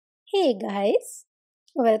Hey guys,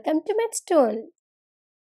 welcome to Mathstoon.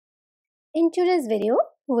 In today's video,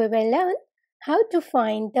 we will learn how to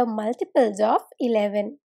find the multiples of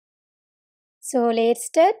 11. So let's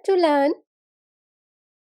start to learn.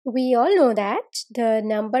 We all know that the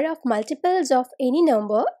number of multiples of any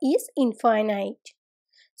number is infinite.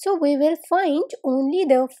 So we will find only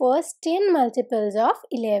the first 10 multiples of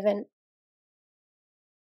 11.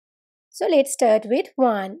 So let's start with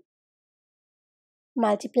 1.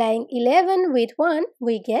 Multiplying 11 with 1,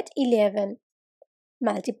 we get 11.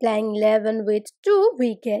 Multiplying 11 with 2,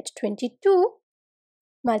 we get 22.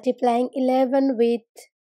 Multiplying 11 with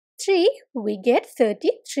 3, we get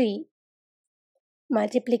 33.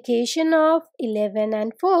 Multiplication of 11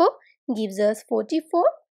 and 4 gives us 44.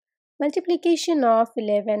 Multiplication of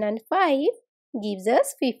 11 and 5 gives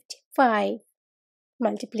us 55.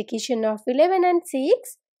 Multiplication of 11 and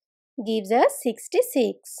 6 gives us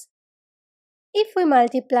 66. If we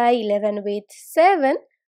multiply 11 with 7,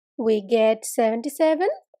 we get 77.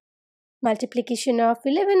 Multiplication of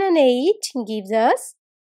 11 and 8 gives us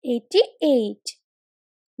 88.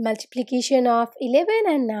 Multiplication of 11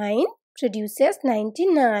 and 9 produces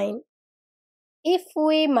 99. If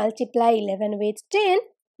we multiply 11 with 10,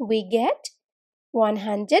 we get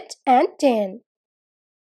 110.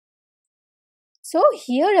 So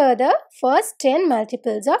here are the first 10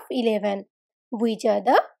 multiples of 11, which are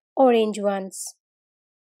the orange ones.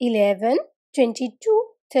 11, 22,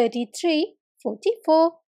 33,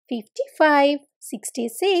 44, 55,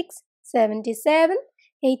 66, 77,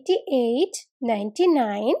 88,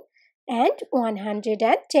 99 and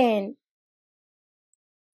 110.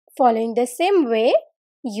 Following the same way,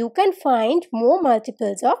 you can find more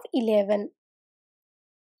multiples of 11.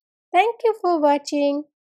 Thank you for watching.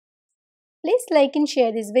 Please like and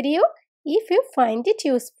share this video if you find it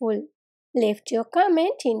useful. Leave your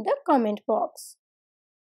comment in the comment box.